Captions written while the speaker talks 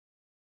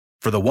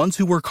For the ones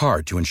who work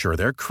hard to ensure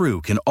their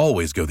crew can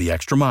always go the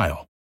extra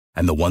mile,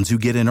 and the ones who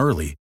get in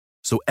early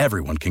so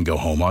everyone can go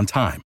home on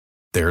time,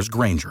 there's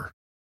Grainger,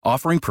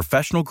 offering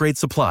professional-grade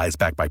supplies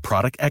backed by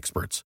product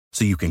experts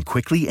so you can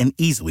quickly and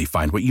easily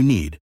find what you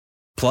need.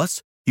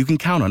 Plus, you can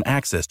count on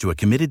access to a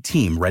committed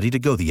team ready to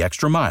go the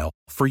extra mile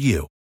for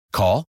you.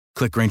 Call,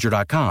 click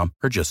Grainger.com,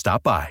 or just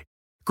stop by.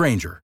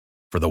 Grainger,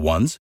 for the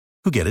ones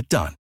who get it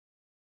done.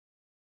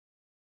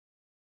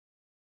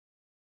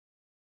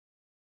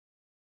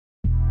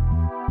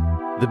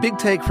 The Big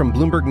Take from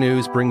Bloomberg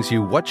News brings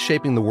you what's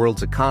shaping the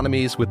world's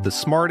economies with the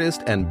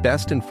smartest and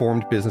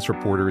best-informed business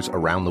reporters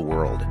around the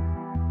world.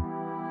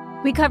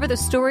 We cover the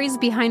stories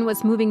behind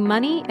what's moving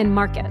money and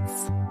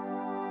markets,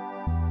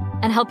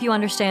 and help you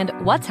understand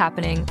what's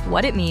happening,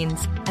 what it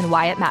means, and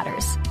why it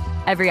matters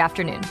every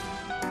afternoon.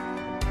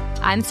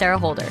 I'm Sarah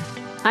Holder.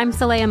 I'm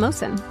Saleha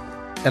Mohsin.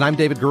 And I'm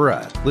David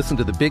Gura. Listen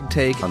to The Big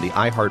Take on the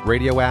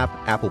iHeartRadio app,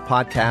 Apple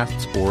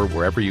Podcasts, or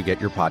wherever you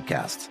get your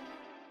podcasts.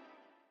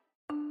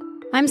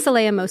 I'm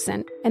Saleha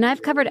Mohsin, and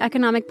I've covered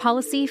economic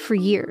policy for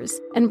years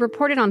and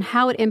reported on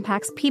how it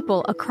impacts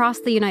people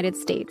across the United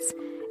States.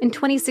 In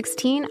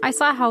 2016, I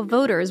saw how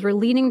voters were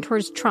leaning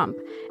towards Trump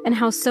and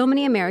how so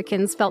many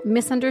Americans felt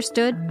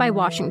misunderstood by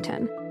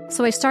Washington.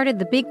 So I started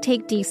The Big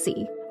Take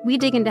DC. We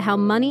dig into how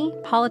money,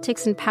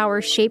 politics, and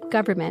power shape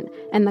government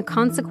and the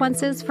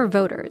consequences for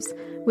voters.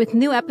 With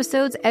new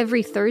episodes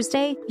every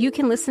Thursday, you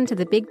can listen to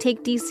The Big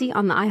Take DC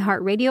on the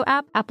iHeartRadio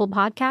app, Apple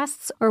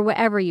Podcasts, or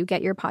wherever you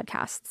get your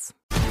podcasts.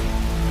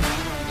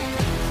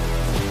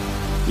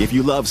 If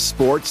you love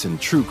sports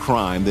and true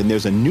crime, then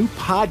there's a new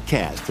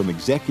podcast from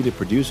executive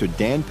producer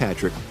Dan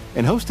Patrick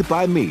and hosted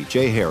by me,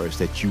 Jay Harris,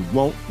 that you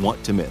won't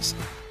want to miss.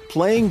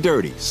 Playing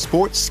Dirty: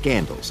 Sports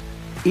Scandals.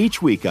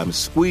 Each week, I'm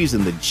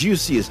squeezing the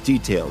juiciest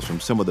details from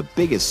some of the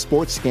biggest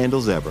sports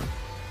scandals ever.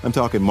 I'm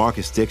talking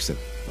Marcus Dixon,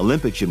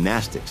 Olympic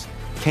gymnastics,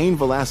 Cain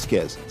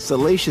Velasquez,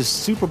 salacious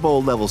Super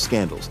Bowl-level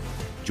scandals.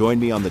 Join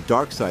me on the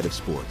dark side of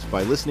sports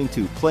by listening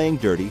to Playing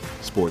Dirty: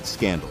 Sports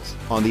Scandals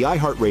on the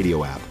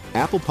iHeartRadio app,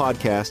 Apple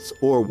Podcasts,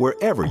 or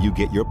wherever you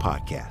get your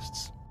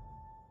podcasts.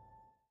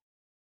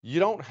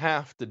 You don't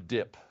have to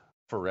dip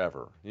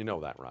forever. You know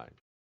that, right?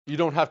 You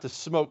don't have to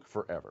smoke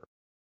forever.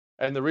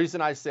 And the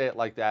reason I say it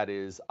like that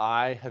is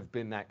I have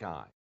been that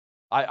guy.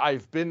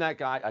 I've been that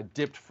guy. I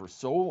dipped for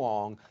so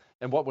long.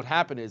 And what would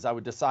happen is I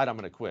would decide I'm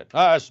going to quit.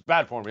 It's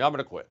bad for me. I'm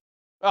going to quit.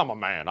 I'm a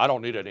man. I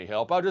don't need any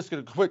help. I'm just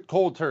going to quit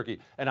cold turkey.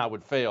 And I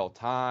would fail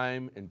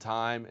time and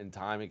time and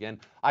time again.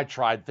 I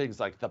tried things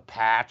like the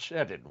patch.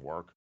 That didn't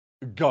work.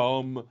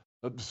 Gum,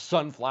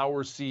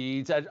 sunflower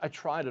seeds. I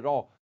tried it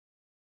all.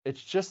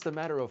 It's just a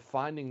matter of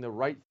finding the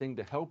right thing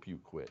to help you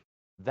quit.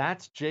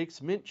 That's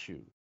Jake's Mint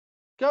Chew.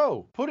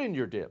 Go, put in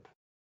your dip.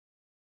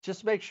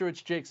 Just make sure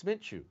it's Jake's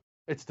Mint Chew.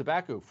 It's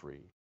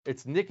tobacco-free.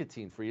 It's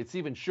nicotine-free. It's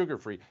even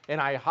sugar-free. And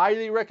I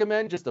highly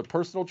recommend, just a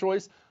personal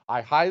choice,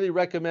 I highly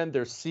recommend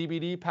their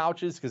CBD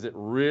pouches because it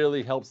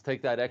really helps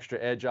take that extra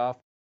edge off.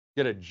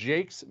 Get a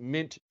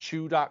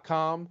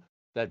jakesmintchew.com.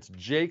 That's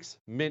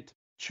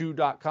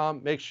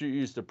jakesmintchew.com. Make sure you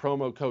use the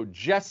promo code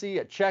Jesse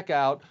at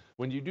checkout.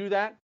 When you do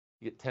that,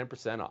 you get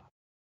 10% off.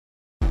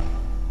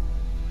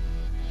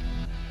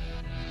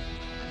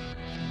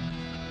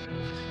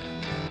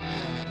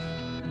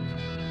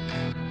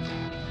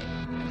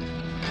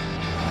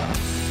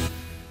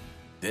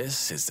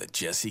 This is the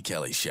Jesse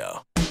Kelly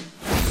Show.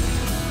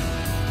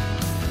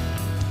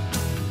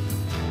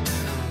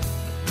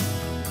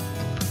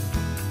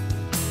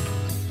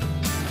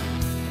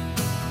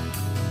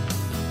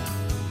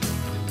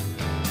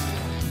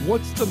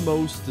 What's the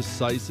most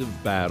decisive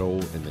battle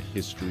in the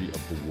history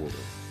of the world?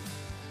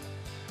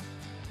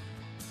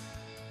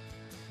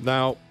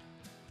 Now,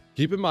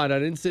 keep in mind, I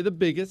didn't say the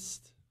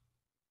biggest.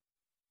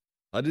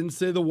 I didn't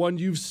say the one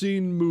you've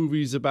seen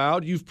movies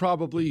about. You've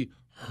probably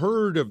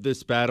heard of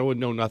this battle and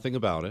know nothing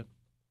about it.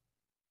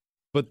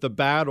 But the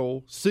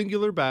battle,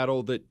 singular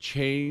battle that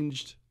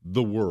changed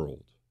the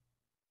world.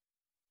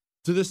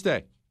 To this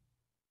day,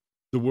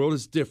 the world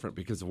is different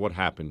because of what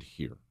happened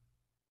here.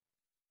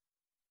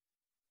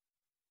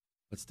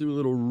 Let's do a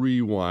little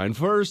rewind.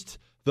 First,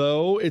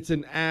 though, it's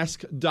an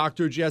Ask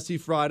Dr. Jesse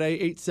Friday,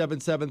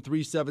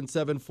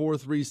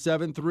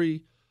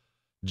 877-377-4373.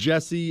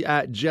 Jesse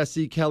at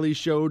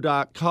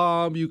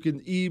jessekellyshow.com. You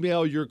can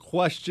email your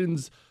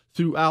questions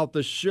throughout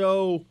the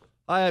show.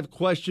 I have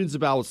questions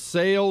about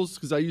sales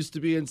because I used to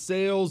be in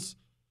sales.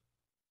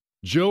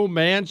 Joe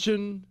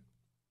Manchin.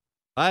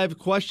 I have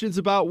questions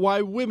about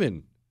why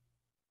women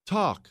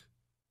talk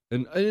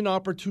in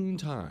inopportune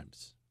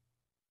times.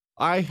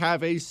 I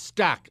have a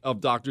stack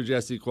of Dr.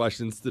 Jesse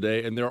questions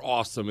today, and they're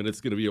awesome, and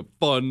it's going to be a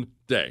fun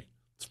day.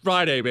 It's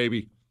Friday,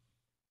 baby.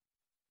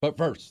 But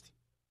first,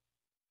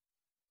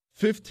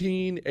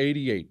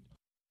 1588.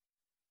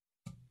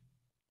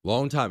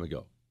 Long time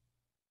ago.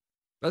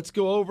 Let's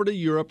go over to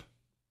Europe,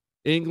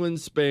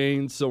 England,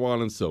 Spain, so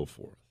on and so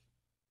forth.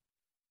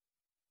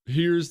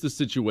 Here's the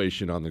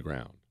situation on the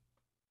ground.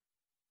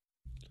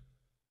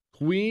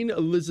 Queen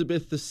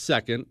Elizabeth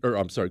II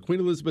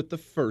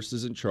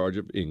is in charge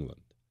of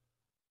England.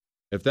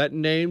 If that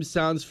name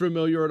sounds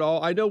familiar at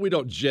all, I know we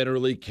don't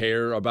generally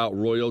care about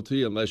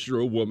royalty unless you're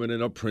a woman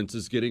and a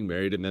princess getting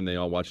married and then they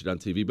all watch it on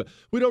TV, but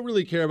we don't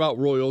really care about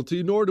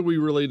royalty, nor do we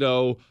really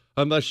know,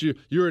 unless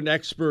you're an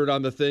expert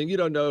on the thing. You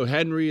don't know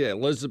Henry,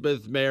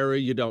 Elizabeth, Mary,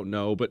 you don't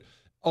know, but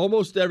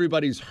almost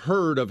everybody's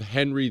heard of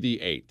Henry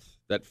VIII,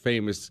 that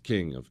famous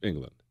king of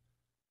England.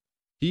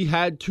 He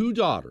had 2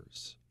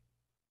 daughters.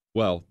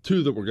 Well,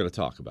 2 that we're going to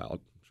talk about. I'm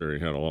sure he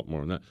had a lot more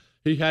than that.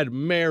 He had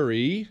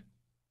Mary,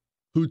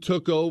 who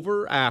took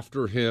over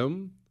after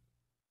him.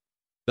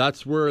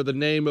 That's where the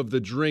name of the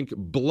drink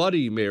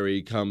Bloody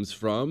Mary comes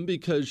from,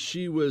 because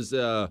she was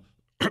a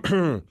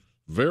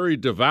very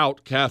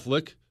devout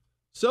Catholic.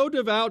 So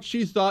devout,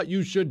 she thought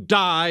you should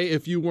die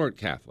if you weren't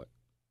Catholic.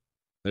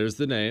 There's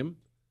the name.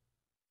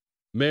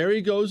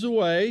 Mary goes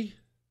away,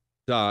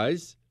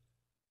 dies,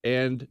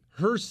 and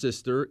her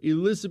sister,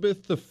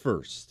 Elizabeth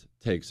I,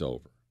 takes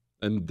over.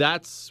 And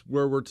that's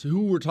where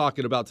who we're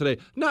talking about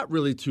today. Not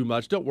really too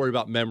much. Don't worry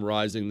about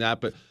memorizing that,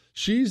 but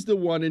she's the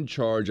one in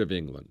charge of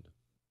England.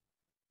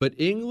 But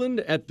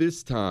England at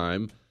this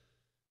time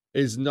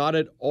is not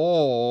at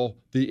all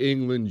the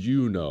England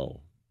you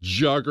know.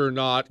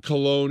 Juggernaut,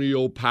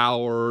 colonial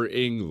power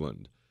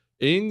England.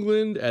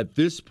 England at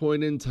this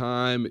point in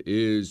time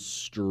is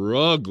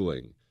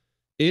struggling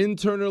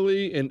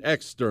internally and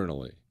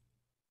externally.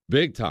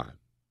 Big time.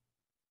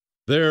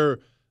 They're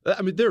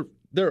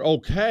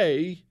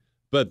okay,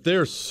 but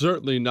they're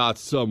certainly not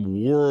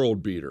some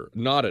world beater.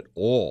 Not at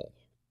all.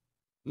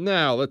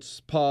 Now, let's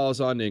pause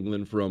on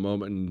England for a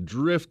moment and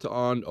drift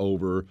on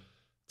over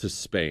to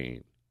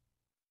Spain.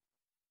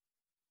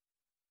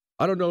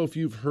 I don't know if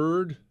you've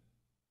heard,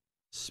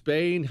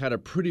 Spain had a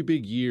pretty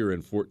big year in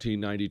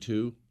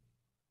 1492.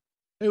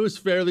 It was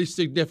fairly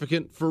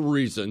significant for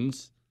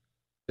reasons.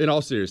 In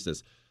all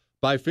seriousness,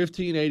 by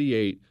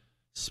 1588,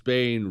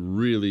 Spain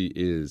really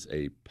is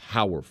a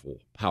powerful,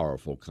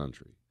 powerful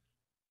country.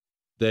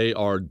 They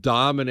are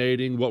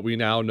dominating what we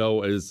now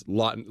know as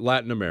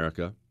Latin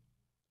America.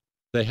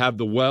 They have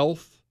the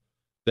wealth.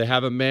 They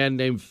have a man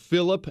named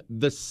Philip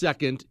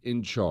II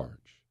in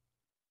charge.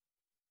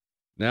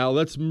 Now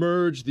let's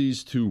merge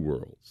these 2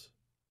 worlds.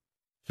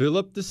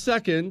 Philip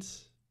II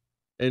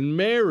and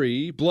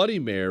Mary, Bloody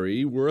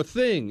Mary, were a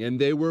thing, and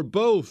they were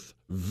both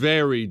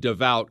very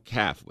devout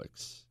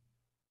Catholics.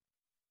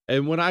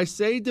 And when I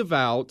say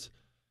devout,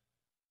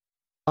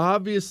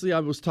 obviously I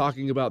was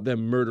talking about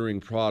them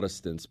murdering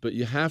Protestants, but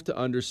you have to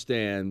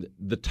understand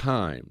the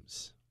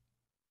times.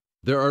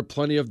 There are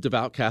plenty of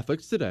devout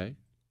Catholics today,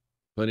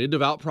 plenty of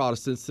devout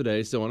Protestants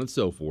today, so on and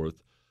so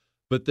forth.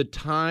 But the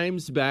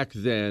times back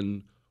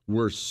then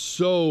were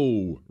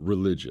so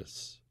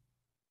religious.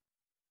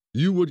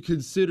 You would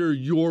consider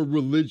your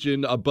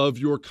religion above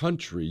your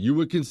country. You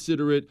would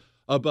consider it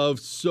above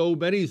so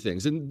many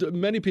things. And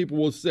many people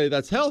will say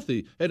that's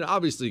healthy, and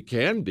obviously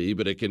can be,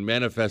 but it can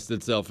manifest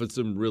itself in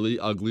some really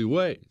ugly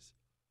ways.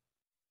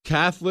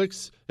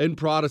 Catholics and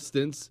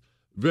Protestants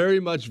very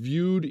much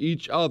viewed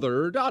each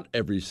other, not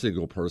every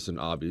single person,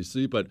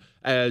 obviously, but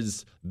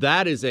as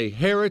that is a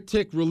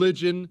heretic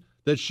religion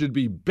that should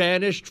be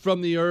banished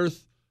from the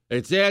earth.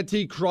 It's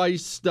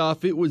antichrist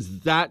stuff. It was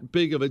that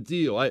big of a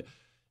deal.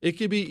 It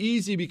can be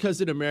easy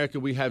because in America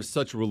we have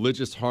such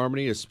religious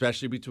harmony,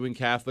 especially between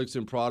Catholics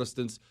and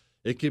Protestants.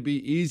 It can be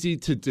easy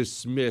to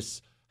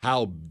dismiss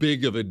how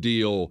big of a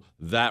deal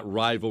that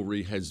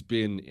rivalry has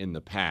been in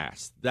the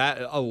past.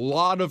 That a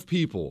lot of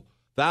people,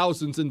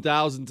 thousands and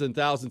thousands and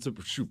thousands of,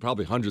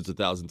 probably hundreds of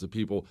thousands of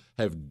people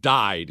have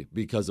died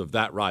because of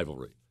that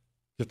rivalry.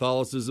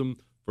 Catholicism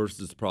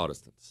versus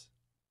Protestants.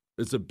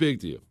 It's a big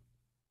deal.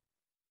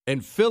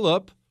 And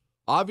Philip,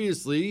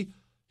 obviously,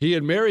 he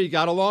and Mary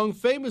got along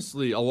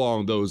famously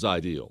along those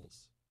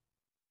ideals.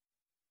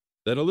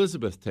 Then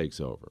Elizabeth takes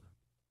over.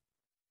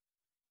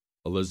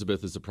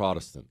 Elizabeth is a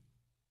Protestant.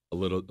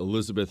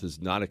 Elizabeth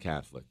is not a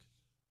Catholic.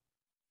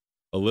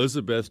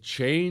 Elizabeth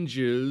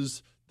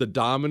changes the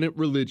dominant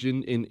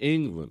religion in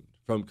England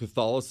from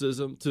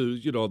Catholicism to,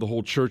 the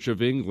whole Church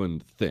of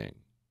England thing.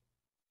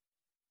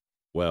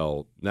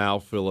 Well, now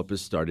Philip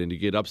is starting to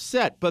get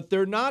upset, but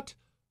they're not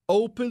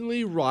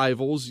openly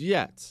rivals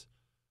yet.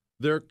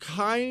 They're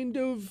kind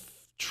of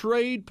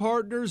trade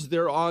partners.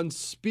 They're on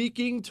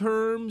speaking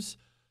terms,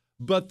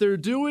 but they're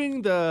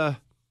doing the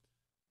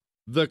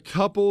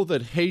couple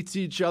that hates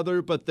each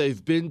other, but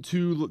they've been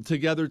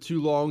together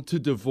too long to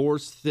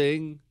divorce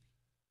thing,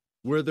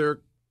 where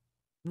they're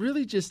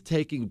really just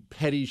taking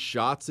petty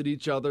shots at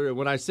each other. And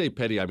when I say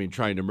petty, I mean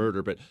trying to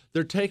murder, but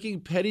they're taking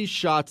petty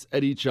shots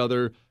at each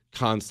other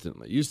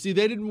constantly. You see,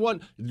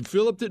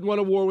 Philip didn't want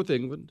a war with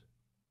England.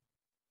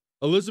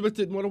 Elizabeth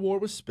didn't want a war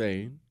with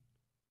Spain.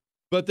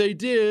 But they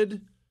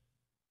did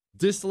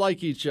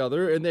dislike each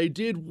other, and they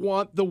did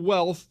want the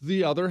wealth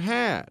the other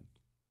had.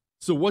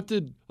 So what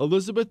did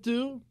Elizabeth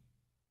do?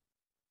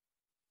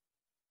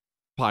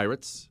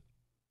 Pirates.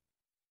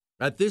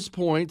 At this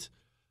point,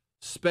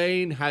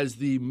 Spain has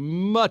the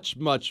much,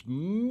 much,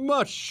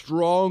 much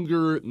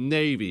stronger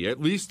navy, at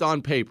least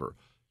on paper.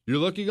 You're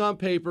looking on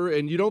paper,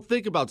 and you don't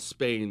think about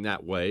Spain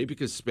that way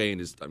because Spain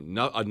is a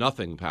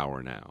nothing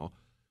power now.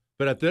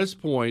 But at this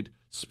point,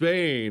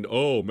 Spain,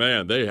 oh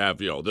man, they have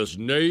this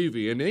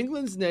navy, and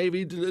England's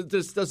navy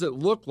just doesn't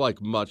look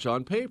like much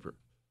on paper.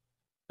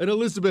 And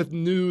Elizabeth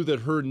knew that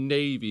her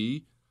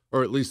navy,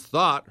 or at least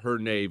thought her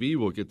navy,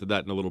 we'll get to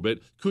that in a little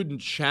bit, couldn't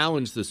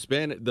challenge the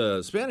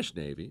Spanish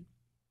navy.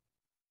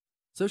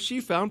 So she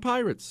found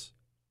pirates.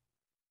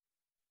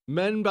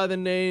 Men by the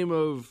name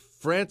of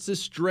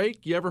Francis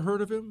Drake, you ever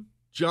heard of him?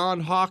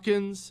 John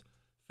Hawkins,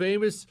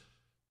 famous,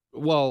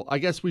 well, I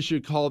guess we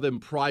should call them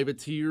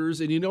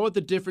privateers. And you know what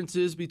the difference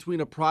is between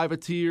a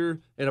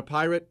privateer and a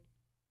pirate?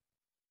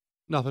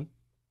 Nothing.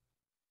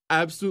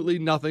 Absolutely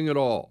nothing at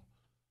all.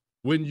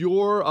 When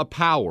you're a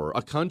power,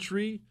 a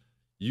country,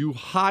 you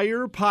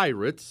hire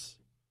pirates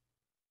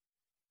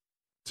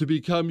to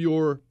become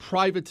your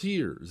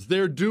privateers.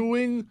 They're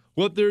doing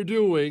what they're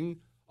doing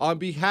on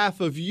behalf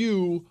of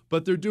you,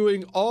 but they're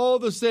doing all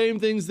the same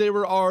things they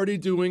were already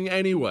doing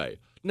anyway.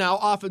 Now,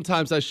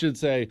 oftentimes I should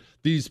say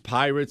these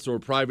pirates or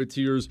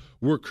privateers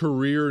were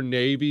career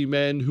Navy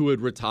men who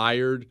had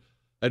retired,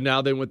 and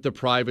now they went to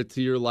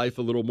privateer life,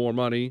 a little more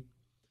money.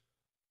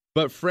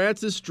 But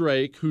Francis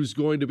Drake, who's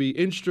going to be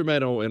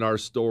instrumental in our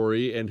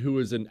story and who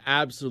is an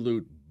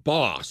absolute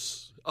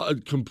boss, a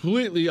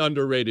completely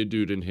underrated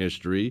dude in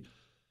history,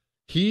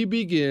 he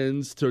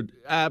begins to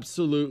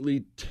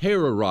absolutely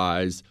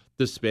terrorize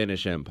the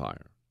Spanish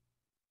Empire.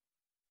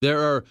 There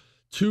are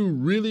two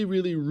really,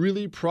 really,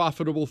 really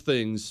profitable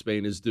things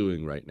Spain is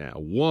doing right now.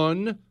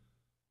 One,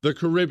 the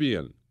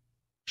Caribbean,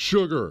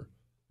 sugar.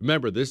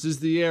 Remember, this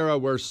is the era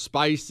where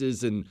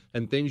spices and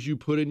things you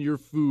put in your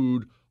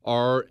food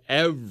are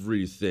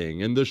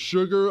everything. And the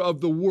sugar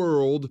of the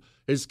world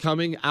is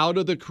coming out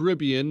of the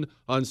Caribbean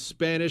on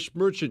Spanish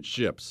merchant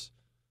ships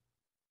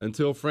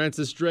until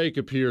Francis Drake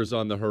appears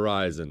on the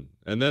horizon.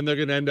 And then they're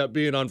going to end up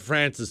being on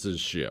Francis's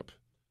ship,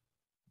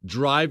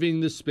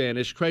 driving the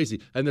Spanish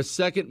crazy. And the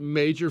second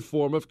major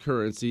form of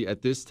currency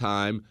at this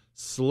time,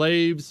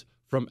 slaves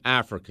from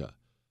Africa.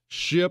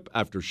 Ship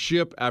after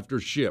ship after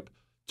ship,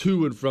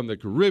 to and from the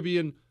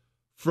Caribbean,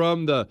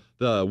 from the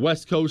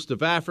west coast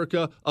of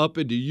Africa, up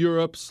into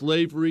Europe.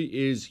 Slavery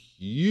is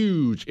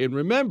huge. And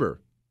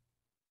remember,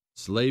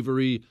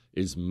 slavery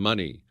is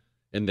money.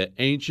 In the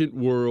ancient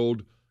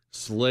world,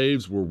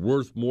 slaves were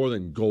worth more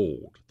than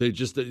gold.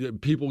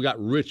 People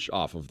got rich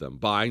off of them,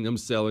 buying them,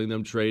 selling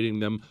them, trading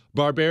them.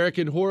 Barbaric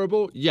and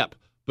horrible? Yep,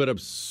 but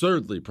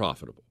absurdly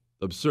profitable.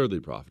 Absurdly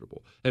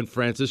profitable. And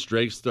Francis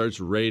Drake starts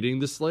raiding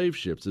the slave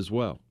ships as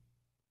well,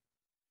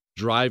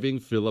 driving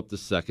Philip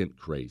II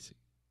crazy.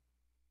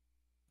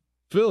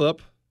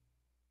 Philip,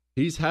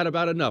 he's had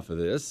about enough of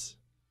this.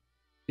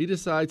 He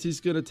decides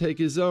he's going to take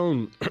his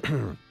own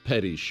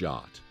petty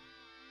shot.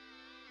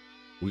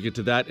 We get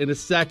to that in a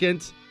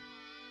second.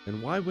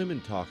 And why women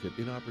talk at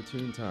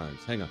inopportune times.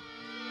 Hang on.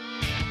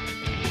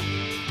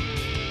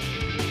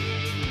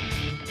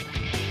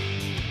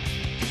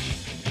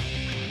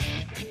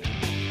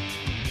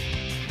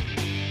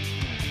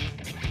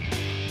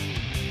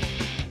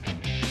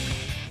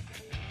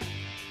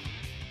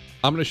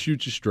 I'm going to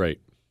shoot you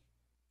straight.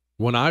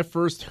 When I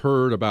first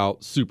heard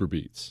about Super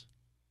Beets,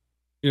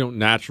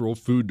 natural,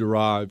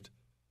 food-derived,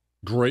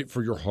 great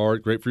for your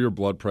heart, great for your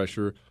blood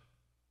pressure,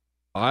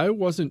 I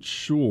wasn't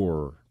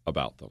sure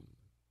about them.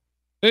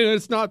 And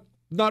it's not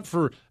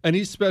for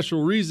any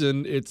special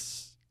reason.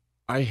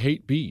 I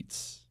hate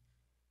beets.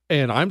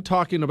 And I'm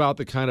talking about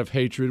the kind of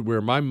hatred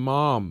where my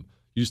mom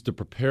used to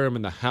prepare them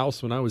in the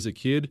house when I was a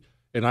kid,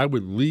 and I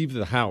would leave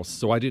the house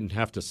so I didn't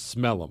have to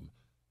smell them.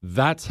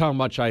 That's how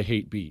much I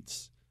hate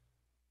beets.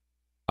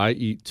 I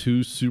eat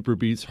 2 Super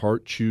Beets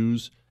Heart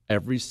Chews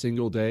every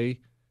single day,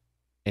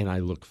 and I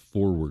look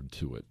forward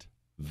to it.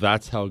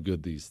 That's how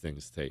good these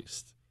things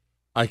taste.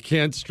 I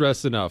can't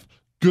stress enough.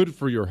 Good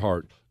for your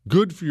heart.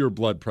 Good for your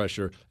blood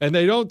pressure, and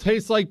they don't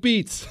taste like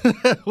beets,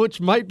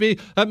 which might be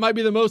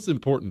the most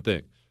important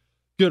thing.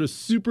 Go to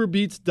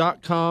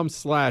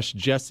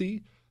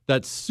superbeets.com/Jesse.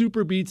 That's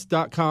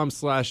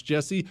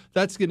superbeets.com/Jesse.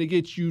 That's going to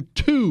get you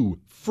 2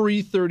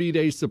 free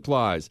 30-day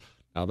supplies.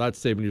 Now that's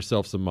saving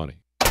yourself some money.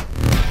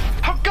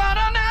 I've got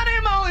an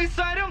animal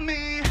inside of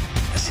me.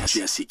 This is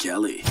Jesse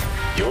Kelly.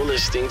 You're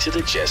listening to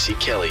The Jesse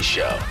Kelly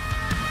Show.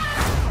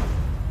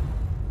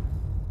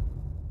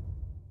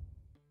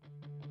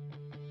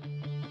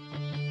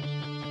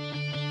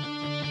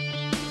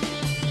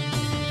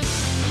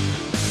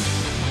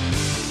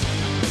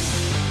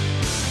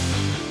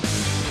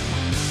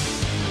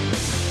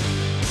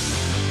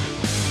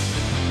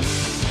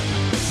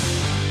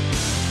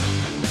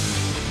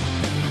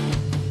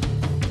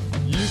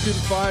 You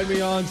can find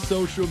me on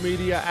social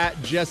media at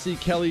Jesse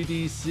Kelly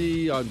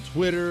DC, on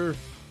Twitter,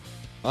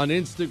 on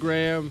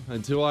Instagram,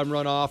 until I'm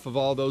run off of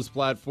all those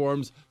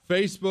platforms.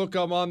 Facebook,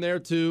 I'm on there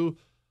too.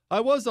 I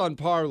was on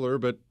Parler,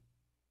 but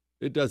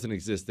it doesn't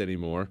exist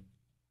anymore.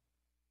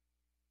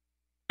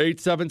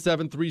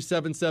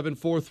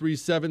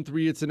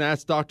 877-377-4373. It's an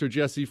Ask Dr.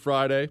 Jesse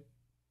Friday.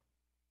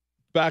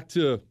 Back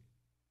to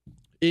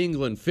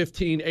England,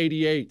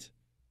 1588.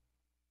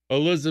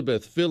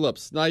 Elizabeth, Philip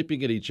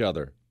sniping at each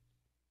other.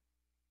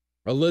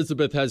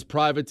 Elizabeth has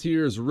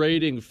privateers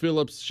raiding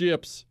Philip's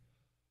ships.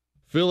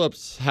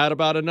 Philip's had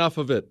about enough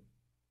of it.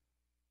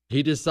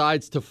 He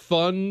decides to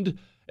fund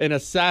an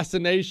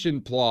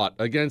assassination plot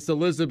against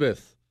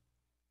Elizabeth.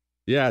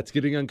 Yeah, it's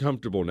getting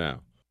uncomfortable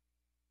now.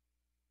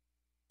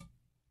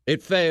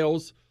 It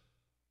fails.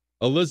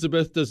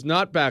 Elizabeth does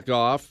not back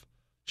off.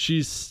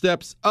 She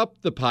steps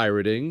up the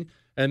pirating,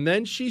 and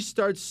then she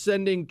starts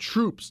sending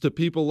troops to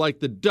people like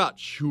the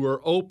Dutch, who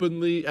are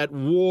openly at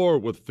war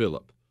with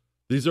Philip.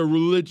 These are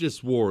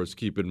religious wars,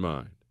 keep in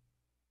mind.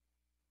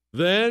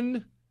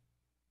 Then,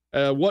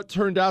 what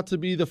turned out to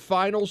be the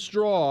final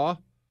straw,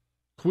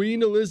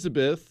 Queen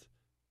Elizabeth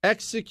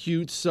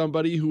executes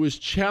somebody who is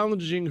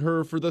challenging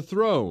her for the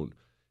throne.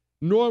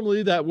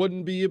 Normally, that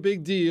wouldn't be a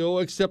big deal,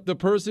 except the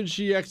person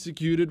she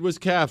executed was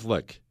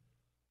Catholic.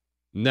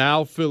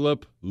 Now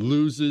Philip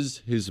loses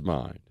his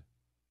mind.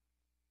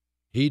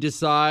 He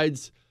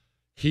decides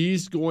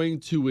he's going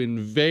to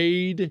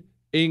invade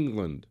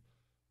England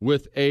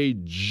with a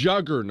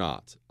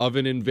juggernaut of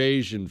an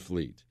invasion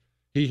fleet.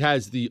 He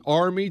has the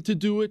army to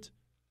do it.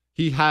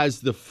 He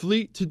has the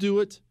fleet to do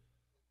it.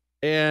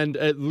 And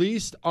at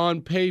least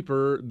on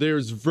paper,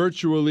 there's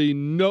virtually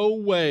no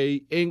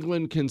way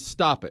England can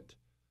stop it.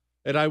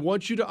 And I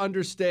want you to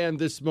understand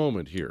this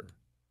moment here.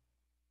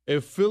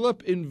 If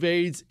Philip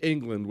invades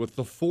England with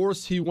the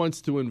force he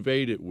wants to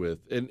invade it with,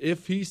 and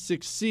if he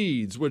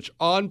succeeds, which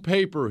on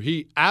paper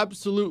he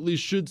absolutely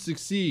should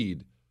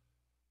succeed,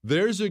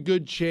 there's a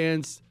good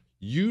chance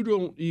you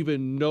don't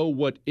even know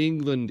what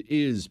England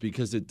is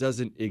because it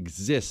doesn't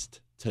exist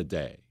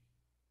today.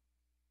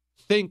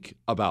 Think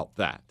about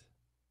that.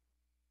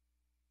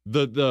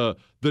 The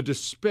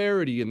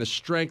disparity in the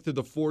strength of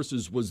the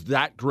forces was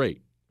that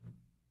great.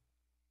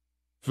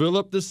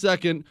 Philip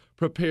II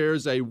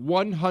prepares a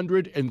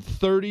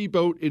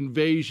 130-boat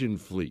invasion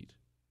fleet.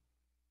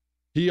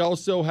 He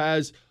also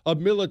has a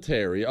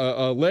military,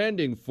 a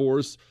landing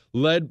force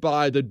led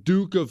by the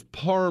Duke of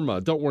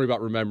Parma. Don't worry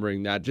about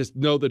remembering that. Just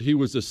know that he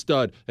was a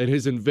stud, and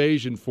his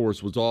invasion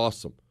force was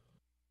awesome.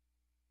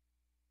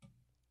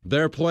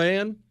 Their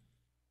plan?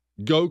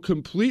 Go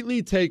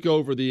completely take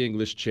over the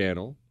English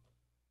Channel.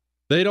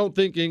 They don't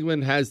think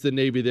England has the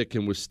navy that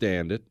can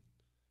withstand it.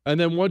 And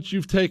then once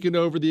you've taken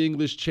over the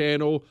English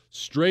Channel,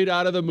 straight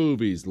out of the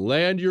movies,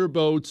 land your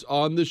boats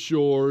on the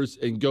shores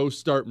and go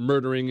start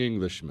murdering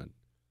Englishmen.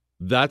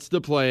 That's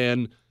the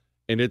plan,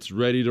 and it's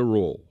ready to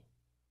roll.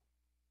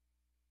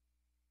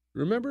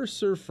 Remember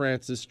Sir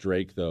Francis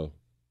Drake, though?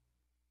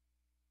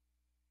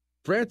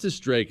 Francis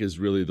Drake is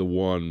really the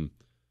one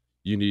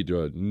you need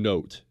to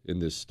note in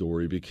this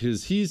story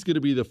because he's going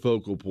to be the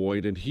focal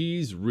point, and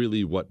he's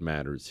really what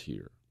matters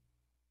here.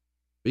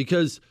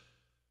 Because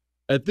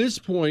at this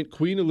point,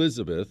 Queen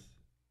Elizabeth,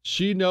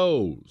 she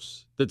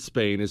knows that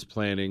Spain is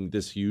planning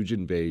this huge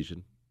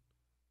invasion.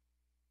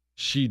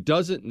 She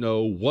doesn't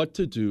know what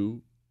to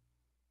do.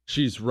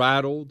 She's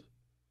rattled.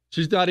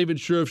 She's not even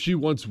sure if she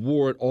wants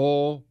war at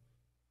all.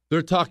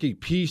 They're talking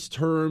peace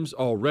terms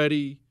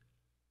already.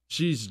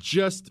 She's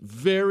just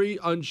very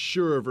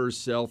unsure of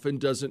herself and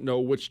doesn't know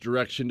which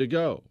direction to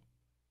go.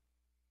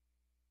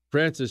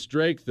 Francis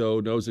Drake,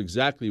 though, knows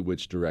exactly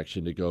which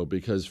direction to go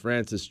because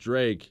Francis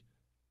Drake,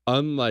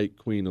 unlike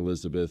Queen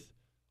Elizabeth,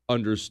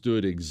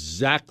 understood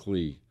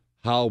exactly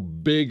how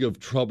big of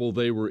trouble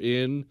they were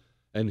in,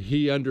 and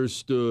he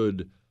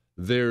understood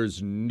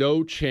there's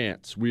no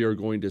chance we are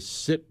going to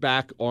sit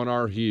back on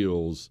our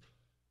heels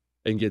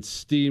and get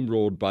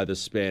steamrolled by the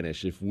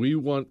Spanish. If we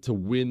want to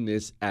win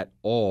this at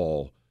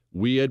all,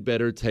 we had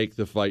better take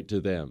the fight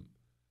to them.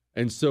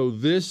 And so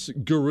this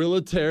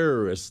guerrilla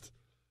terrorist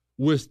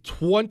with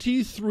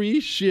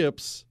 23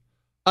 ships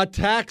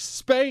attacks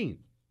Spain.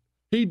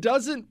 He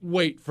doesn't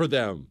wait for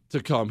them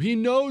to come. He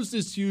knows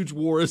this huge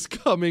war is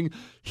coming.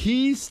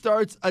 He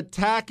starts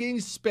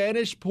attacking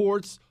Spanish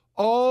ports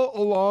all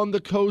along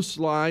the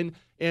coastline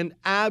and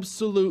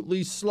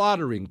absolutely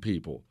slaughtering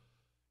people.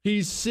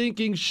 He's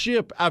sinking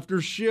ship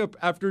after ship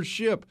after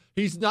ship.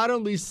 He's not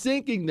only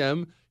sinking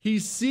them,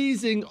 he's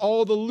seizing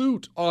all the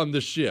loot on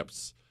the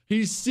ships.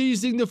 He's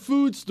seizing the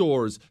food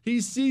stores.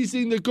 He's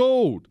seizing the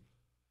gold.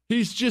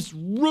 He's just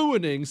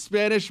ruining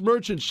Spanish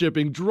merchant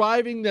shipping,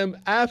 driving them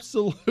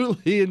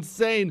absolutely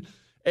insane.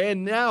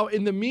 And now,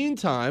 in the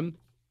meantime,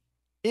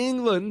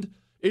 England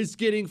is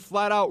getting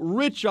flat out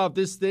rich off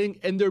this thing,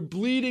 and they're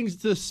bleeding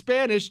the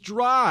Spanish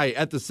dry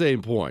at the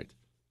same point.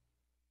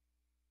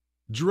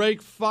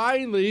 Drake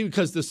finally,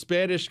 because the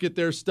Spanish get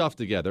their stuff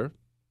together,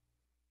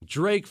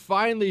 Drake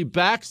finally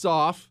backs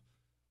off,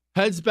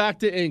 heads back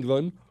to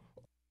England,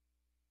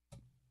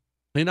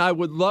 and I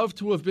would love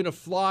to have been a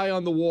fly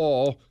on the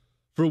wall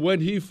for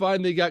when he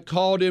finally got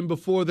called in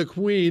before the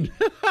Queen.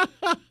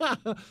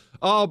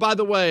 Oh, by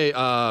the way,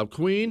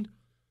 Queen,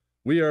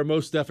 we are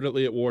most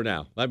definitely at war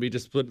now. Let me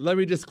just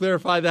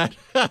clarify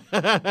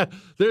that.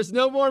 There's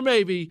no more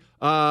maybe.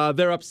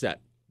 They're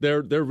upset.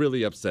 They're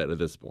really upset at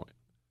this point.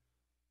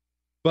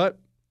 But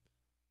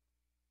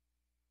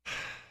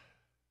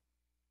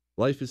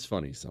life is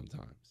funny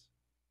sometimes.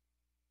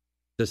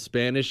 The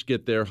Spanish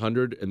get their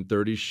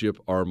 130-ship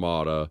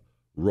armada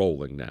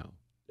rolling now.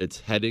 It's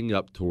heading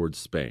up towards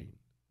Spain.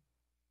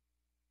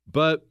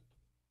 But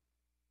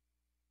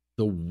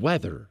the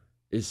weather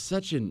is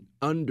such an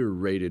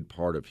underrated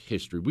part of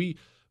history.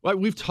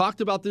 We've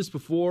talked about this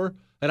before,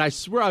 and I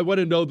swear I want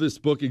to know this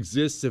book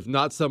exists. If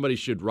not, somebody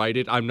should write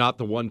it. I'm not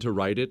the one to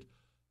write it.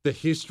 The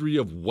history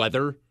of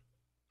weather,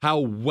 how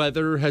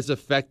weather has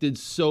affected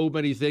so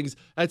many things.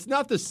 It's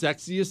not the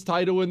sexiest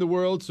title in the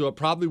world, so it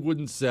probably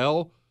wouldn't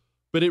sell,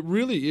 but it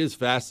really is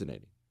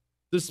fascinating.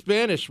 The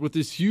Spanish, with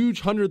this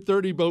huge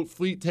 130-boat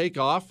fleet, take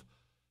off,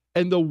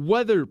 and the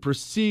weather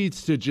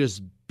proceeds to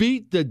just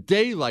beat the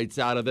daylights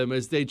out of them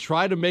as they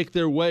try to make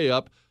their way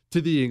up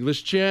to the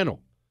English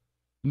Channel.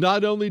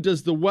 Not only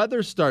does the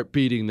weather start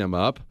beating them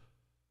up,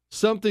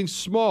 something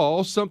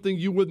small, something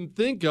you wouldn't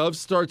think of,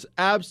 starts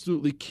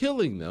absolutely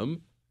killing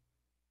them: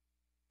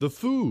 the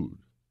food.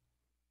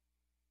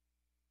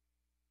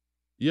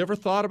 You ever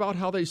thought about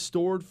how they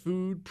stored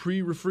food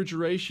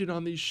pre-refrigeration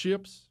on these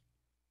ships?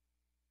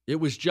 It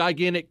was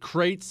gigantic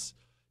crates,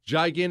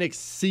 gigantic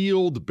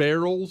sealed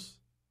barrels.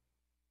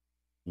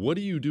 What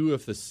do you do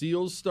if the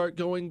seals start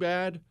going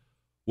bad?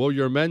 Well,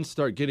 your men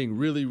start getting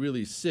really,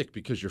 really sick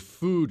because your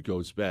food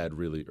goes bad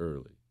really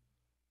early.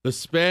 The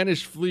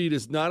Spanish fleet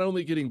is not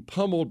only getting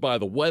pummeled by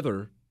the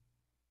weather,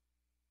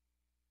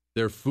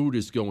 their food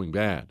is going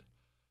bad.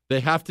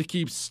 They have to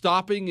keep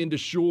stopping into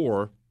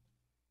shore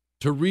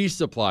to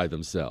resupply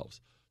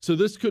themselves. So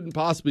this couldn't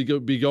possibly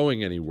be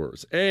going any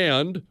worse.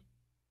 And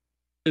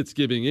it's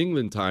giving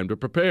England time to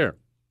prepare.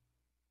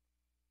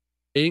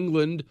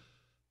 England,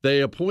 they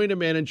appoint a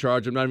man in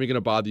charge, I'm not even going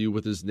to bother you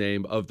with his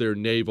name, of their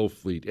naval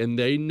fleet. And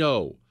they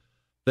know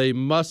they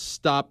must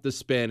stop the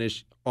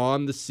Spanish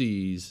on the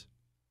seas,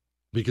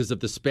 because if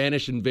the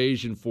Spanish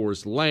invasion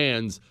force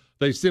lands,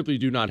 they simply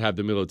do not have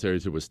the military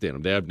to withstand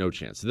them. They have no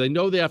chance. So they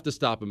know they have to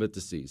stop them at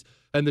the seas.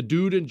 And the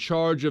dude in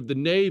charge of the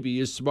Navy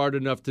is smart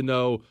enough to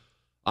know,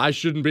 I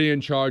shouldn't be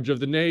in charge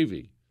of the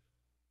Navy.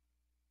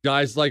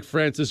 Guys like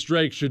Francis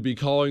Drake should be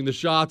calling the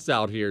shots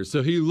out here.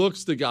 So he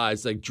looks to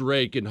guys like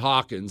Drake and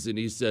Hawkins, and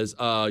he says,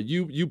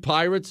 you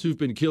pirates who've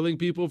been killing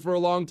people for a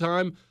long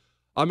time,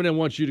 I'm going to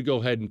want you to go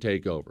ahead and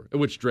take over,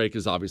 which Drake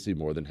is obviously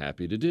more than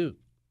happy to do.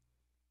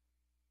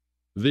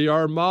 The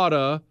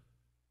Armada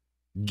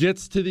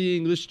gets to the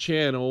English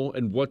Channel,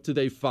 and what do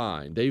they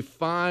find? They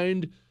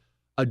find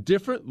a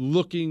different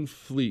looking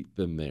fleet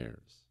than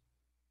theirs.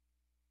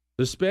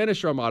 The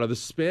Spanish Armada, the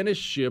Spanish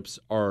ships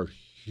are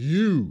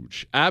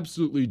huge,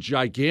 absolutely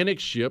gigantic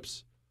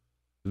ships.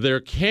 Their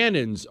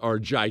cannons are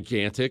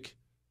gigantic.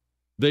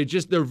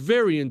 They're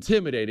very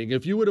intimidating.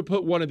 If you were to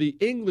put one of the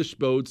English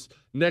boats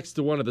next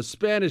to one of the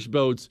Spanish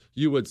boats,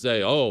 you would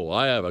say, oh,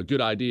 I have a good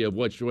idea of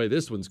which way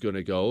this one's going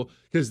to go,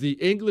 because the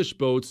English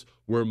boats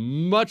were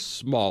much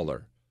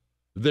smaller.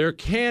 Their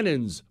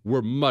cannons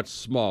were much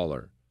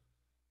smaller.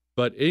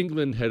 But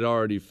England had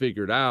already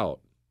figured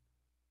out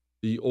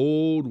the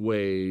old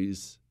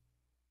ways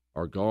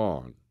are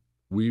gone.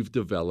 We've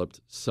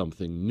developed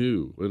something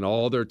new. In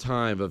all their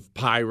time of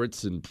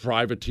pirates and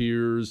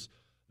privateers,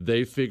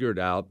 they figured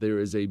out there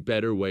is a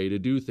better way to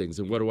do things.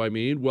 And what do I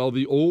mean? Well,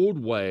 the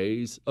old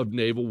ways of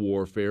naval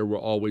warfare were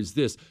always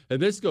this.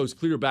 And this goes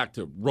clear back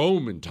to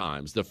Roman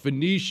times, the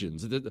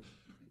Phoenicians. The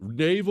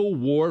naval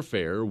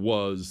warfare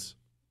was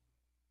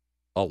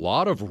a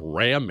lot of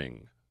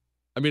ramming.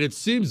 I mean, it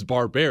seems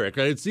barbaric.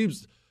 Right? It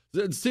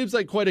seems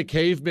like quite a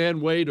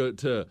caveman way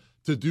to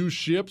do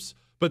ships.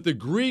 But the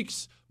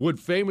Greeks would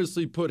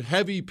famously put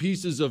heavy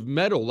pieces of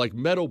metal, like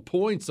metal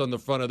points, on the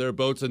front of their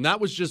boats, and that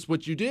was just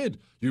what you did.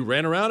 You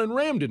ran around and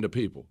rammed into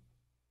people.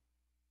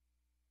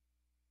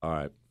 All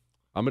right.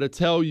 I'm going to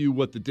tell you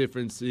what the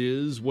difference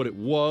is, what it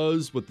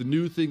was, what the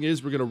new thing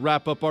is. We're going to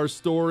wrap up our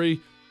story,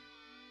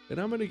 and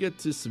I'm going to get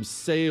to some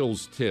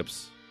sales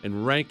tips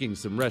and ranking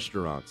some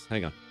restaurants.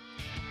 Hang on.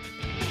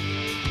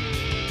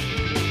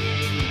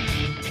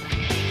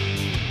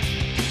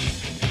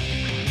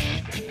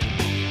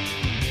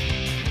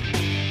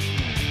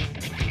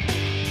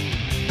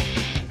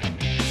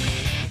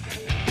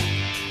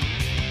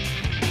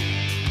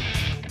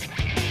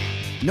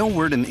 No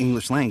word in the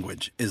English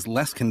language is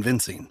less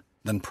convincing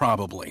than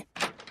probably.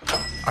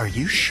 Are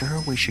you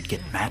sure we should get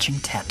matching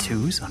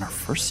tattoos on our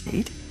first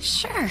date?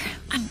 Sure.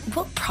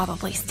 We'll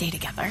probably stay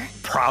together.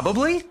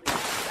 Probably?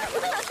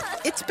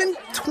 It's been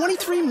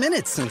 23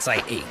 minutes since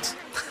I ate.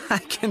 I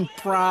can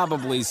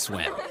probably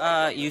swim.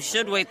 You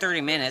should wait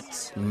 30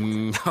 minutes.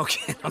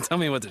 Okay, now tell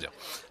me what to do.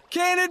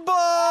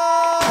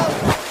 Cannonball!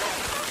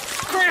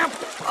 Cramp!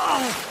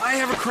 Oh, I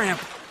have a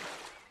cramp.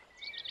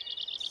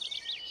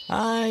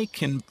 I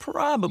can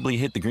probably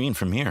hit the green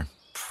from here.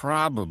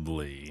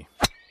 Probably.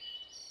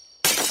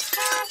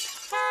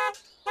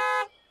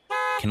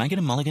 Can I get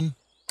a mulligan?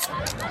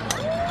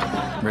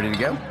 Ready to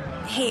go?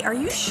 Hey, are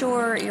you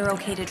sure you're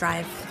okay to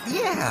drive?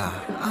 Yeah,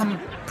 I'm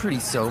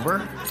pretty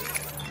sober.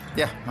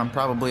 Yeah, I'm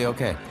probably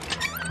okay.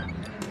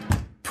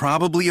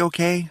 Probably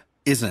okay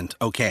isn't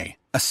okay,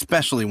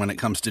 especially when it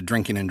comes to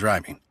drinking and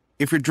driving.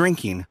 If you're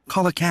drinking,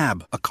 call a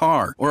cab, a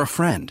car, or a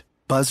friend.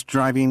 Buzzed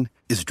driving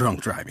is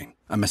drunk driving.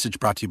 A message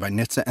brought to you by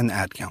NHTSA and the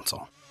Ad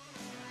Council.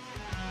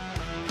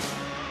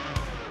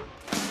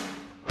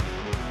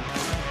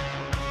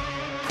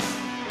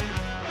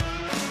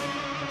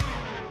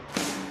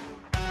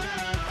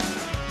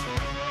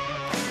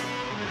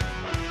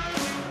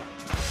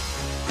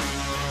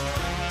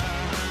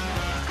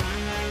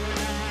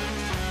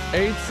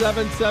 Eight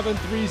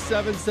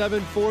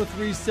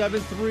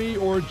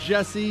 877-377-4373 or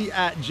Jesse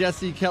at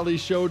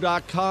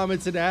jessekellyshow.com.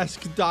 It's an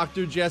Ask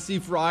Dr. Jesse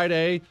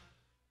Friday.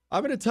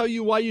 I'm going to tell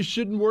you why you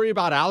shouldn't worry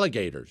about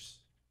alligators.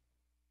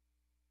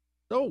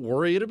 Don't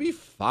worry, it'll be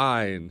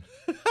fine.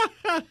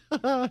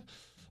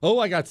 Oh,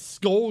 I got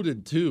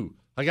scolded too.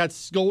 I got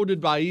scolded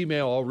by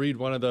email. I'll read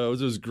one of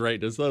those. It was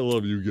greatness. I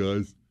love you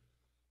guys.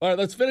 All right,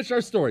 let's finish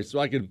our story so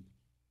I can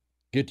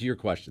get to your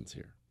questions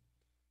here.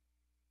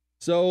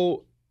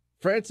 So,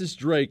 Francis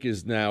Drake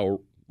is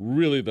now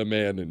really the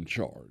man in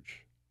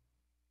charge.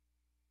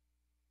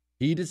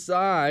 He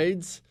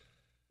decides,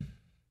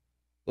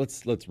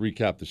 let's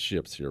recap the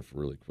ships here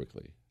really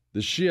quickly.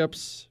 The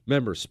ships,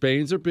 remember,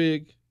 Spain's are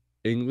big,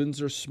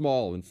 England's are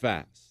small and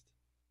fast.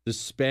 The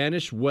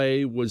Spanish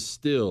way was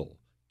still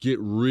get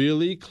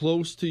really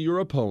close to your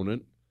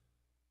opponent,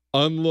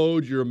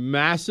 unload your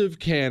massive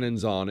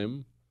cannons on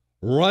him,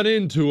 run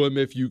into him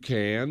if you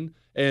can,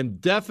 and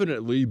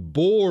definitely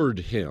board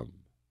him.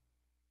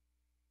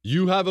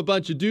 You have a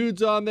bunch of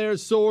dudes on there,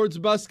 swords,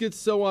 muskets,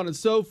 so on and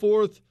so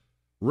forth.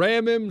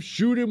 Ram him,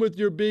 shoot him with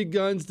your big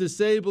guns,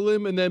 disable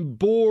him, and then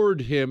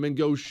board him and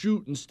go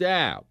shoot and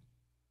stab.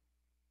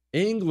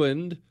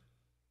 England,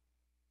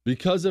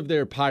 because of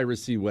their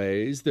piracy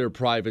ways, their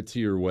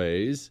privateer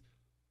ways,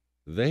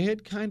 they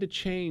had kind of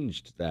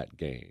changed that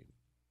game.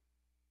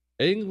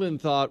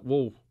 England thought,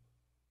 well,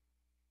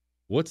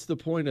 what's the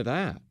point of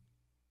that?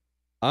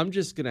 I'm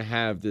just going to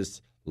have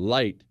this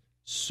light,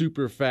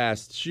 super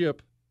fast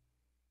ship.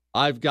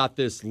 I've got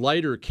this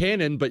lighter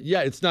cannon, but yeah,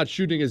 it's not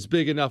shooting as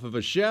big enough of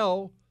a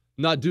shell,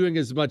 not doing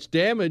as much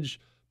damage,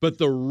 but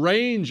the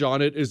range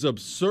on it is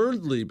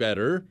absurdly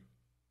better.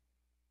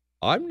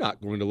 I'm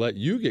not going to let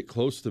you get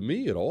close to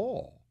me at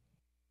all.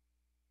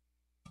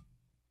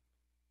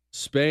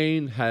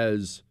 Spain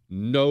has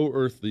no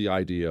earthly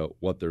idea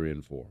what they're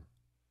in for.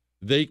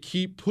 They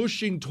keep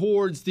pushing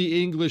towards the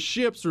English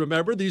ships.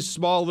 Remember, these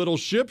small little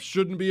ships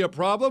shouldn't be a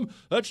problem.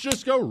 Let's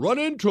just go run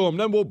into them,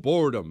 then we'll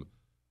board them.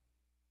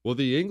 Well,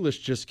 the English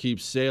just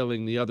keep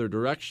sailing the other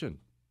direction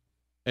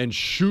and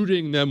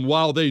shooting them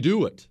while they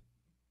do it.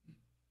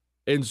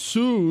 And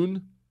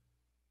soon,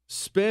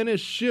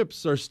 Spanish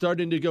ships are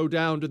starting to go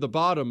down to the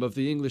bottom of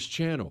the English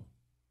Channel.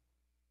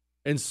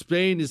 And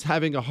Spain is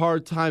having a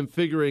hard time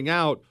figuring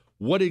out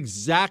what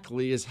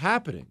exactly is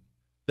happening.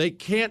 They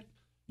can't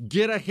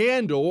get a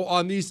handle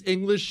on these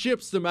English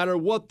ships no matter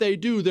what they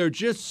do. They're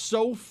just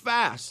so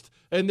fast,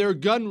 and their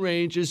gun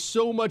range is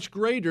so much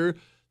greater.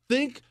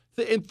 Think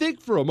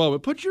for a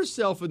moment. Put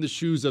yourself in the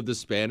shoes of the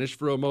Spanish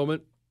for a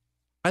moment.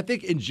 I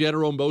think in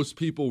general, most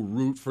people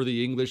root for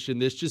the English in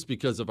this just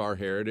because of our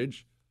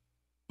heritage.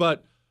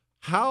 But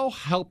how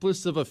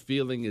helpless of a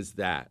feeling is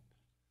that?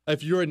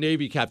 If you're a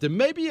Navy captain,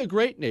 maybe a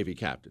great Navy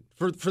captain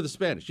for the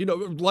Spanish,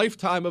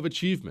 lifetime of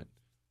achievement.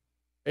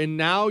 And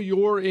now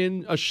you're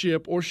in a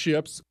ship or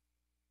ships,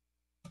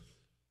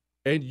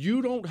 and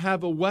you don't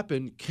have a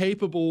weapon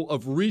capable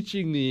of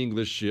reaching the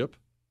English ship,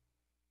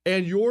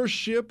 and your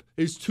ship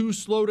is too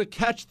slow to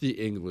catch the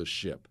English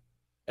ship,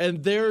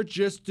 and they're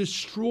just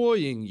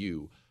destroying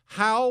you.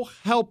 How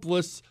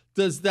helpless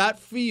does that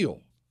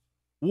feel?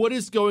 What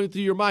is going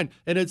through your mind?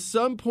 And at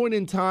some point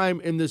in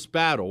time in this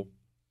battle,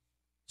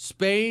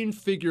 Spain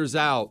figures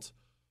out,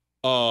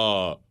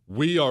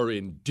 we are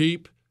in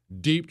deep,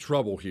 deep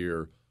trouble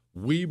here.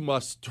 We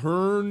must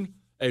turn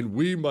and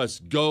we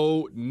must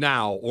go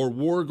now, or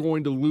we're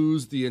going to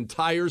lose the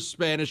entire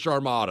Spanish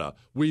Armada.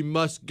 We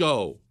must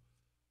go.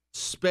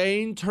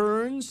 Spain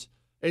turns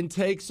and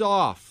takes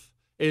off.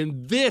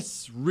 And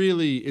this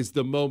really is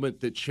the moment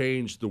that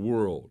changed the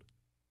world.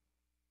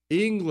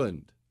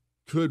 England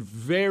could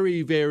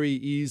very, very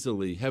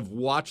easily have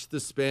watched the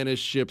Spanish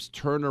ships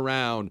turn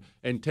around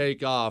and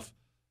take off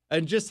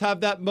and just have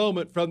that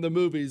moment from the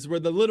movies where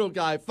the little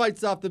guy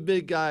fights off the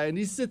big guy and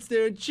he sits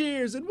there and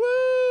cheers and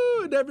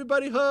woo, and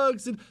everybody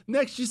hugs, and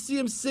next you see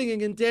him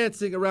singing and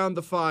dancing around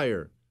the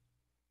fire.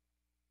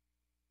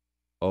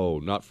 Oh,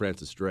 not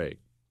Francis Drake.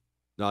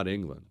 Not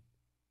England.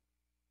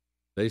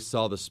 They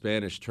saw the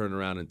Spanish turn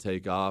around and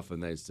take off,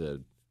 and they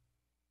said,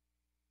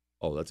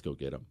 oh, let's go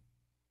get them.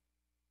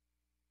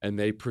 And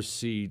they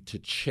proceed to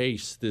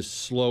chase this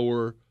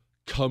slower,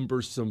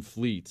 cumbersome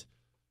fleet,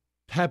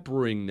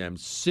 peppering them,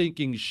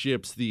 sinking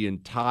ships the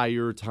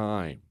entire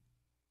time.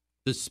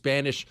 The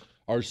Spanish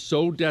are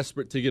so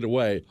desperate to get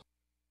away,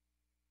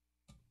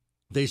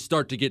 they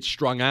start to get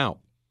strung out.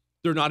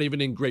 They're not even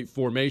in great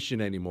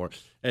formation anymore.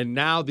 And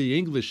now the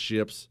English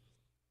ships,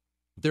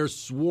 they're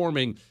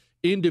swarming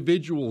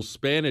individual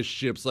Spanish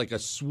ships like a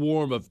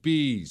swarm of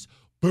bees.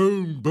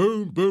 Boom,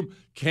 boom, boom.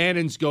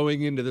 Cannons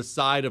going into the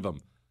side of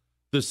them.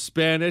 The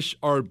Spanish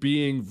are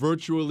being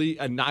virtually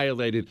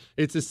annihilated.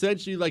 It's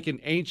essentially like an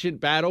ancient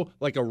battle,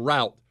 like a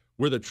rout,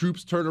 where the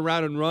troops turn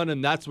around and run,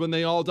 and that's when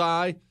they all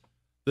die.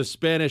 The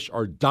Spanish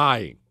are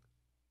dying.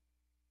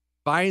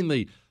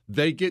 Finally,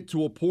 they get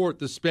to a port,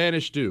 the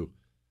Spanish do.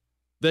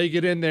 They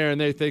get in there and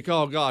they think,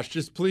 oh gosh,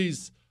 just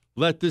please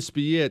let this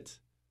be it.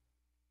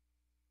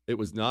 It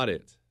was not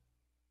it.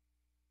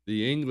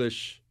 The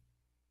English,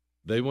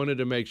 they wanted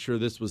to make sure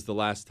this was the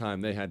last time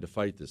they had to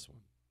fight this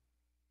one.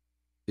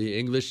 The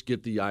English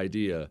get the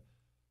idea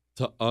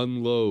to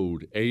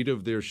unload 8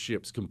 of their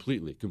ships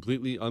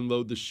completely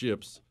unload the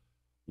ships,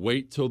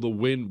 wait till the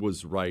wind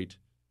was right,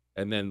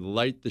 and then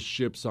light the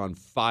ships on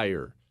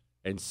fire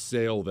and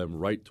sail them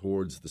right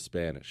towards the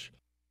Spanish.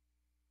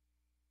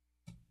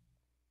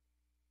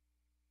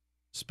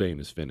 Spain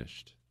is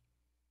finished.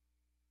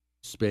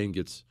 Spain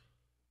gets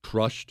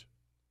crushed.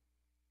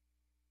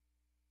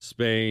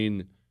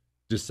 Spain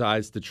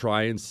decides to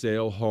try and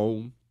sail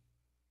home,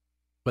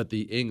 but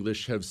the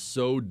English have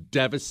so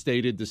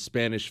devastated the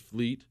Spanish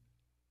fleet.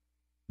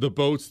 The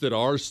boats that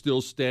are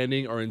still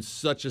standing are in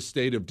such a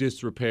state of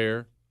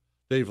disrepair.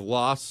 They've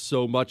lost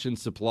so much in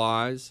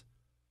supplies.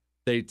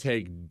 They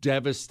take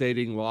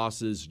devastating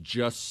losses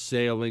just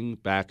sailing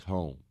back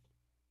home.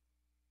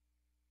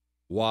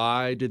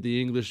 Why did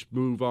the English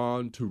move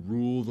on to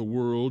rule the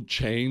world,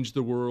 change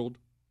the world,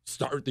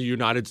 start the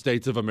United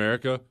States of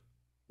America?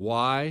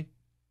 Why?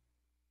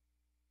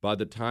 By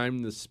the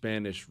time the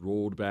Spanish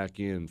rolled back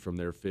in from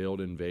their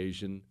failed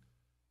invasion,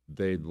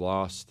 they'd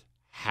lost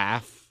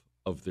half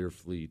of their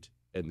fleet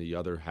and the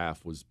other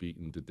half was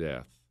beaten to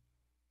death.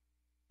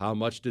 How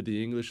much did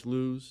the English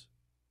lose?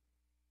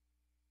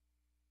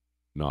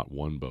 Not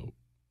one boat.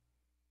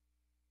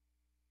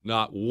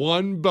 Not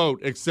one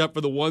boat except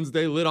for the ones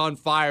they lit on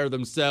fire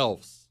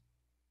themselves.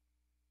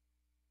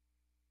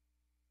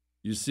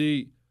 You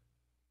see,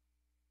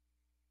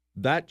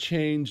 that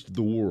changed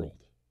the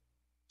world.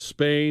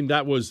 Spain,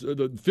 that was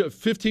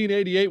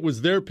 1588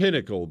 was their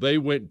pinnacle. They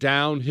went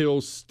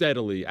downhill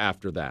steadily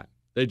after that.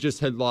 They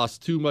just had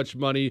lost too much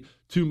money,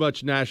 too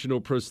much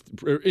international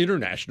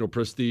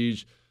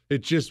prestige.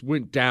 It just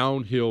went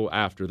downhill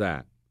after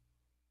that.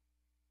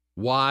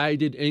 Why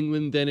did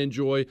England then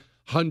enjoy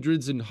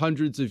hundreds and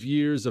hundreds of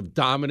years of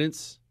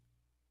dominance?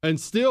 And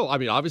still,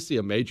 obviously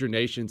a major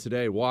nation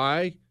today.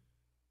 Why?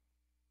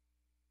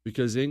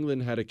 Because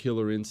England had a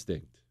killer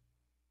instinct.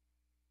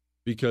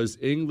 Because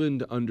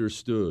England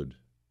understood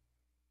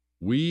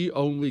we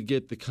only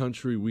get the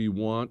country we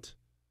want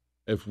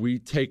if we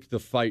take the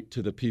fight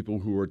to the people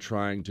who are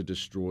trying to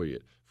destroy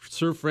it.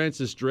 Sir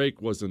Francis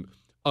Drake wasn't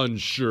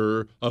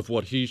unsure of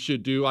what he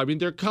should do.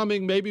 They're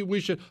coming. Maybe we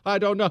should. I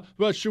don't know.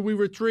 Well, should we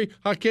retreat?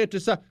 I can't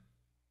decide.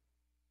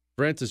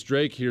 Francis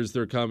Drake hears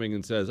they're coming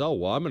and says, oh,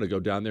 well, I'm going to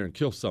go down there and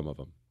kill some of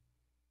them.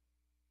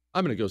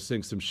 I'm going to go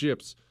sink some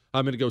ships.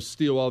 I'm going to go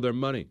steal all their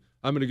money.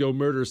 I'm going to go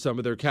murder some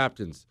of their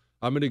captains.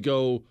 I'm going to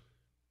go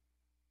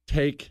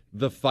take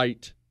the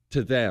fight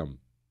to them.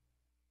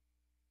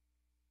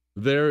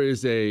 There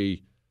is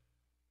a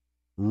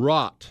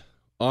rot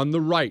on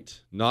the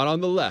right, not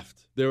on the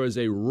left. There is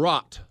a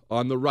rot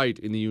on the right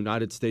in the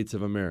United States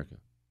of America.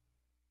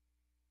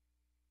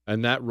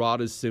 And that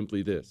rot is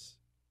simply this.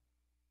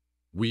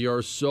 We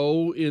are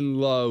so in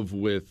love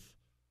with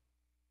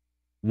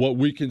what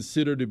we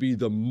consider to be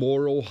the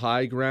moral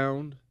high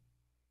ground,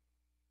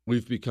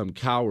 we've become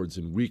cowards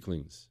and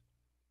weaklings.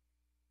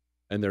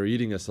 And they're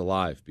eating us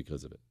alive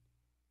because of it.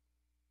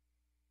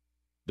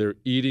 They're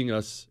eating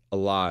us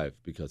alive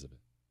because of it.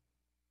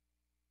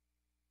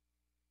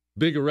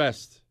 Big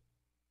arrest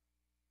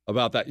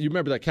about that. You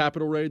remember that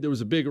Capitol raid? There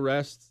was a big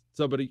arrest.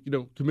 Somebody,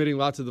 committing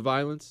lots of the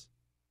violence.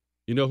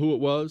 You know who it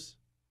was?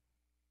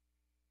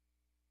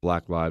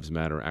 Black Lives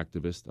Matter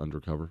activist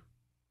undercover.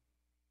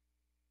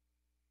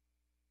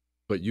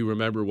 But you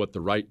remember what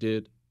the right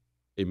did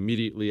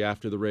immediately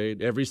after the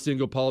raid? Every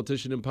single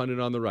politician and pundit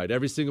on the right,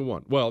 every single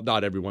one. Well,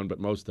 not everyone, but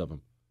most of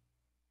them.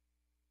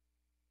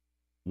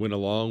 Went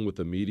along with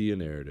the media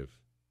narrative.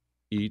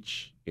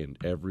 Each and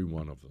every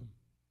one of them.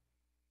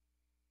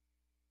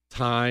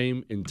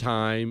 Time and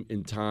time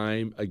and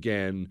time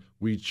again,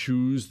 we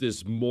choose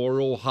this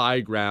moral high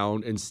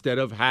ground instead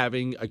of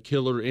having a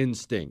killer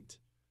instinct.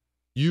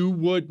 You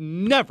would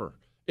never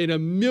in a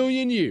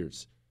million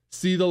years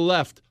see the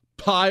left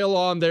pile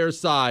on their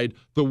side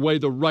the way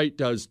the right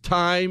does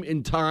time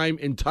and time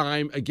and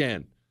time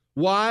again.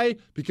 Why?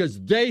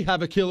 Because they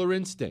have a killer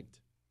instinct.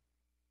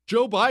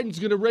 Joe Biden's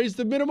going to raise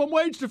the minimum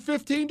wage to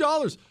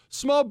 $15.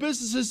 Small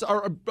businesses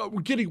are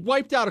getting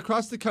wiped out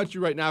across the country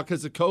right now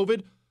because of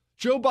COVID.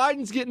 Joe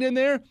Biden's getting in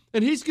there,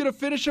 and he's going to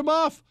finish them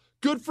off.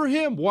 Good for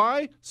him.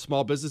 Why?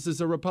 Small businesses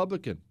are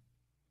Republican.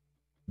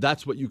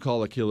 That's what you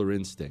call a killer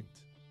instinct.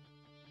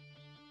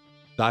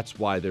 That's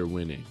why they're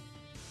winning.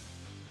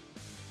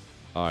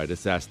 All right,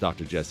 it's Ask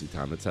Dr. Jesse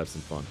time. Let's have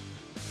some fun.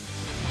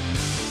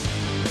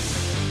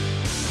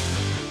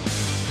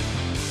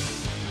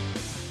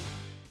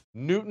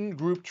 Newton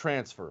Group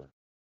Transfer.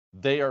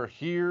 They are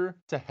here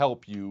to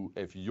help you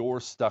if you're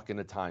stuck in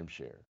a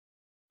timeshare.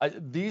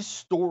 These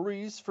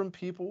stories from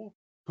people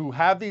who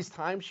have these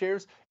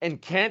timeshares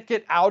and can't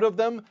get out of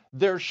them,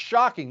 they're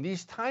shocking.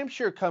 These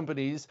timeshare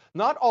companies,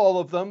 not all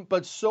of them,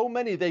 but so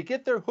many, they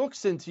get their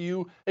hooks into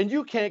you and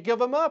you can't give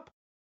them up.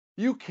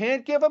 You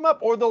can't give them up.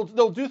 Or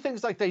they'll do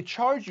things like they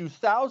charge you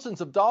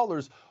thousands of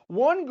dollars.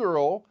 One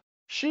girl,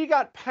 she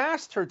got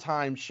past her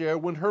timeshare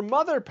when her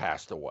mother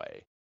passed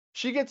away.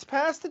 She gets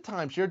past the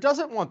timeshare,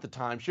 doesn't want the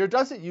timeshare,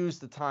 doesn't use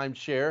the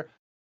timeshare.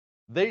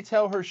 They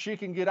tell her she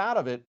can get out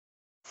of it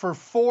for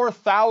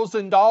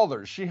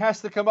 $4,000. She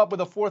has to come up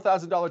with a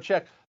 $4,000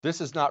 check.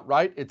 This is not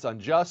right. It's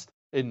unjust.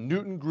 And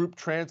Newton Group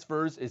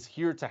Transfers is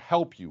here to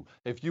help you.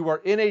 If you are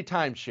in a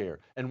timeshare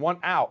and want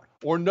out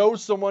or know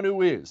someone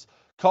who is,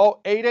 call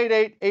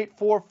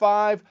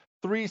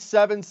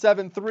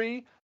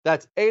 888-845-3773.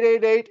 That's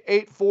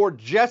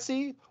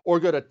 888-84-JESSE,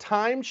 or go to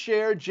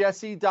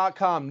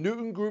timesharejesse.com.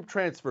 Newton Group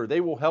Transfer.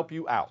 They will help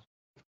you out.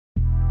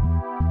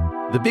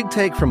 The Big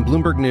Take from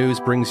Bloomberg News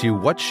brings you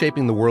what's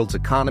shaping the world's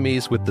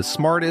economies with the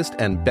smartest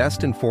and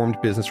best-informed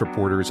business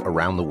reporters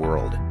around the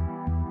world.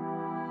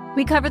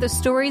 We cover the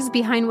stories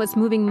behind what's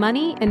moving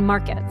money and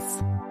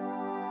markets,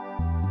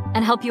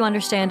 and help you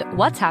understand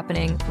what's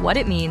happening, what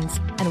it means,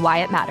 and why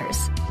it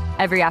matters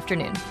every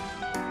afternoon.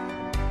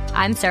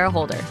 I'm Sarah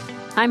Holder.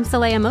 I'm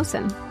Saleha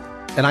Mohsin.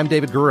 And I'm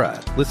David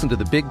Gura. Listen to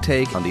The Big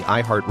Take on the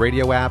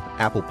iHeartRadio app,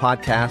 Apple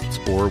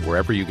Podcasts, or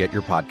wherever you get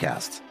your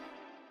podcasts.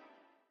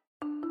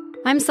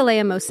 I'm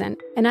Saleha Mohsin,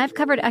 and I've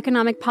covered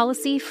economic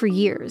policy for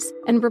years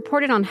and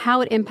reported on how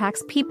it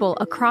impacts people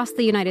across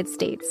the United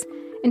States.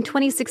 In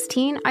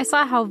 2016, I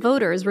saw how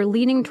voters were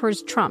leaning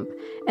towards Trump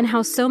and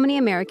how so many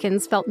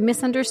Americans felt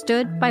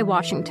misunderstood by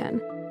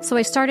Washington. So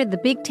I started The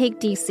Big Take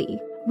DC.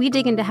 We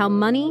dig into how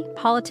money,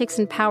 politics,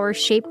 and power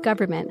shape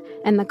government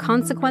and the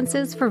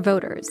consequences for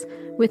voters.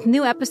 With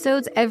new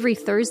episodes every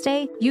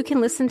Thursday, you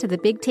can listen to The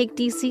Big Take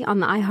DC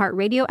on the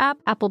iHeartRadio app,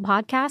 Apple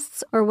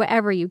Podcasts, or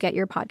wherever you get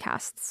your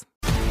podcasts.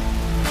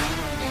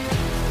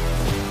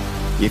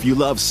 If you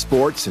love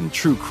sports and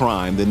true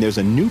crime, then there's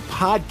a new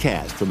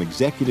podcast from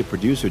executive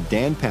producer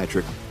Dan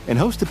Patrick and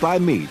hosted by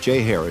me,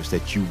 Jay Harris,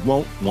 that you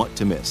won't want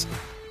to miss.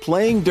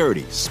 Playing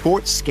Dirty: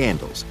 Sports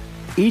Scandals.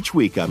 Each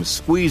week, I'm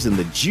squeezing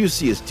the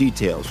juiciest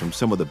details from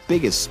some of the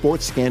biggest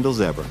sports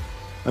scandals ever.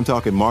 I'm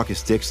talking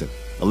Marcus Dixon,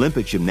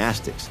 Olympic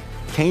gymnastics,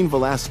 Cain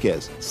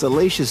Velasquez,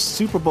 salacious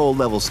Super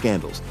Bowl-level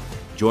scandals.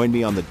 Join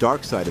me on the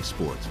dark side of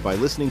sports by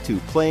listening to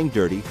Playing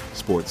Dirty: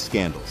 Sports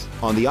Scandals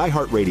on the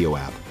iHeartRadio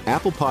app,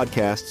 Apple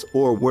Podcasts,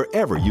 or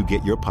wherever you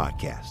get your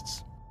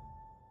podcasts.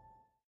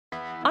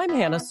 I'm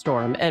Hannah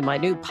Storm, and my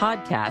new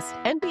podcast,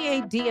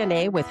 NBA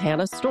DNA with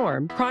Hannah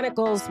Storm,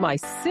 chronicles my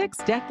 6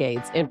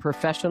 decades in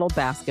professional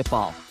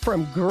basketball.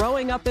 From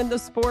growing up in the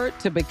sport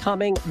to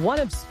becoming one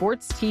of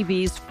sports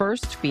TV's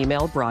first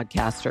female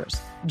broadcasters.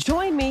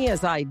 Join me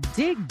as I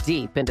dig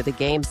deep into the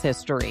game's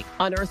history,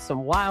 unearth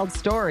some wild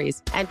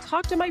stories, and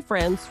talk to my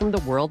friends from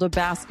the world of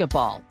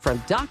basketball, from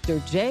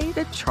Dr. J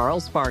to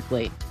Charles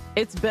Barkley.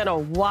 It's been a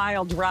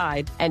wild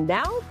ride, and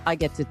now I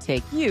get to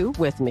take you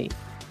with me.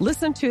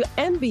 Listen to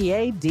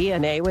NBA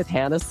DNA with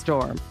Hannah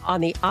Storm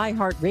on the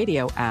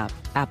iHeartRadio app,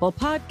 Apple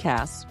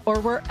Podcasts, or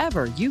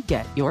wherever you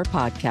get your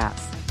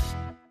podcasts.